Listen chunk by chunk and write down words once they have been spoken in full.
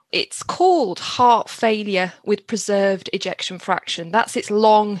It's called heart failure with preserved ejection fraction. That's its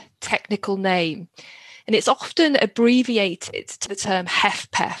long technical name. And it's often abbreviated to the term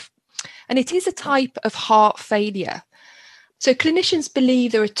HFpEF. And it is a type of heart failure. So clinicians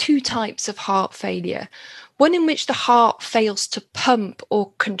believe there are two types of heart failure. One in which the heart fails to pump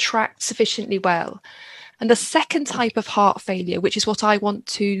or contract sufficiently well. And the second type of heart failure, which is what I want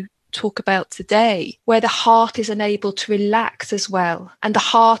to talk about today, where the heart is unable to relax as well, and the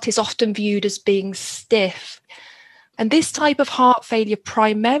heart is often viewed as being stiff. And this type of heart failure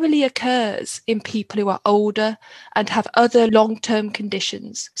primarily occurs in people who are older and have other long-term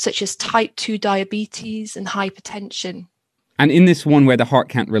conditions, such as type 2 diabetes and hypertension. And in this one where the heart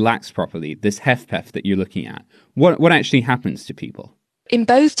can't relax properly, this HFpEF that you're looking at, what actually happens to people? In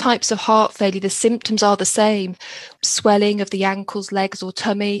both types of heart failure, the symptoms are the same: swelling of the ankles, legs or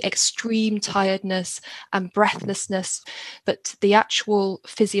tummy, extreme tiredness and breathlessness. But the actual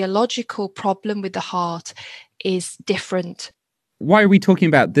physiological problem with the heart is different. Why are we talking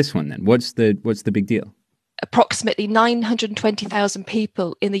about this one then? What's the big deal? Approximately 920,000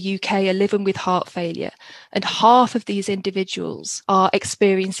 people in the UK are living with heart failure, and half of these individuals are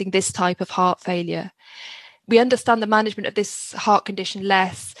experiencing this type of heart failure. We understand the management of this heart condition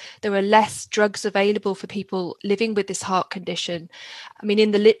less. There are less drugs available for people living with this heart condition. I mean,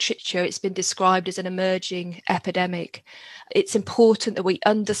 in the literature, it's been described as an emerging epidemic. It's important that we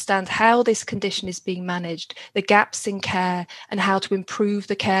understand how this condition is being managed, the gaps in care, and how to improve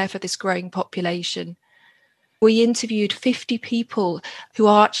the care for this growing population. We interviewed 50 people who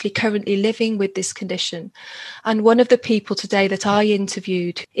are actually currently living with this condition. And one of the people today that I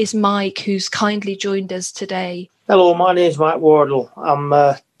interviewed is Mike, who's kindly joined us today. Hello, my name is Mike Wardle.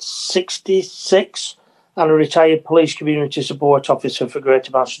 I'm 66 and a retired police community support officer for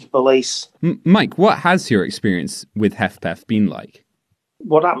Greater Manchester Police. Mike, what has your experience with HFpEF been like?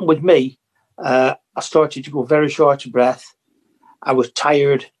 What happened with me, I started to go very short of breath. I was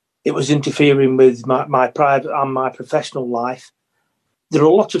tired. It was interfering with my private and my professional life. There are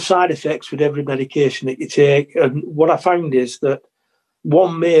a lot of side effects with every medication that you take. And what I found is that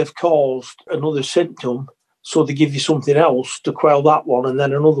one may have caused another symptom, so they give you something else to quell that one, and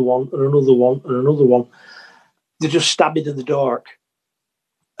then another one, and another one, and another one. They just stab it in the dark.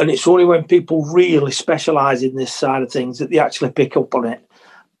 And it's only when people really specialise in this side of things that they actually pick up on it.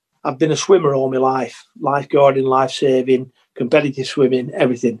 I've been a swimmer all my life, lifeguarding, life-saving, competitive swimming,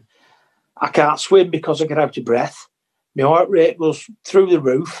 everything. I can't swim because I get out of breath. My heart rate goes through the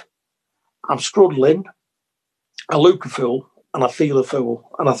roof. I'm struggling. I look a fool and I feel a fool.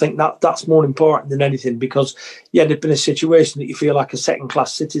 And I think that's more important than anything, because you end up in a situation that you feel like a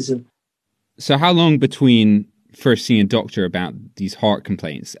second-class citizen. So how long between first seeing a doctor about these heart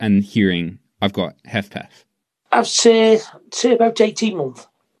complaints and hearing, I've got HFpEF? I'd say about 18 months.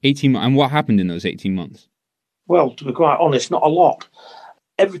 18 months. And what happened in those 18 months? Well, to be quite honest, not a lot.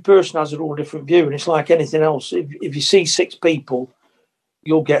 Every person has their own different view, and it's like anything else. If you see 6 people,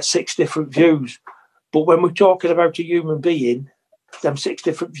 you'll get 6 different views. But when we're talking about a human being, them 6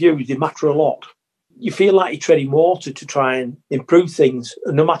 different views, they matter a lot. You feel like you're treading water to try and improve things.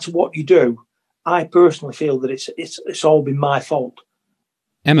 And no matter what you do, I personally feel that it's all been my fault.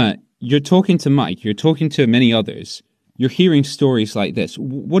 Emma, you're talking to Mike, you're talking to many others. You're hearing stories like this.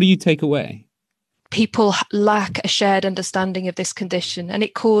 What do you take away? People lack a shared understanding of this condition, and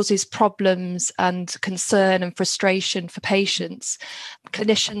it causes problems and concern and frustration for patients.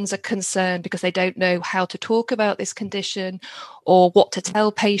 Clinicians are concerned because they don't know how to talk about this condition or what to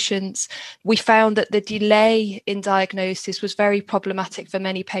tell patients. We found that the delay in diagnosis was very problematic for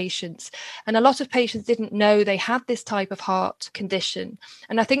many patients, and a lot of patients didn't know they had this type of heart condition.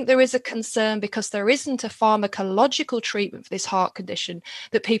 And I think there is a concern, because there isn't a pharmacological treatment for this heart condition,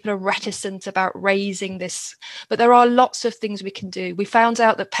 that people are reticent about raising this. But there are lots of things we can do. We found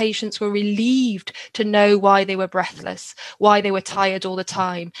out that patients were relieved to know why they were breathless, why they were tired all the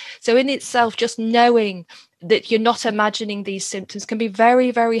time. So in itself, just knowing that you're not imagining these symptoms can be very,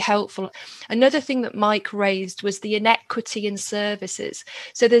 very helpful. Another thing that Mike raised was the inequity in services.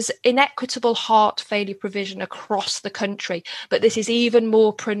 So there's inequitable heart failure provision across the country, but this is even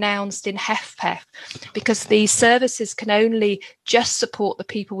more pronounced in HFpEF, because these services can only just support the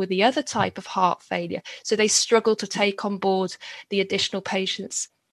people with the other type of heart failure. So they struggle to take on board the additional patients.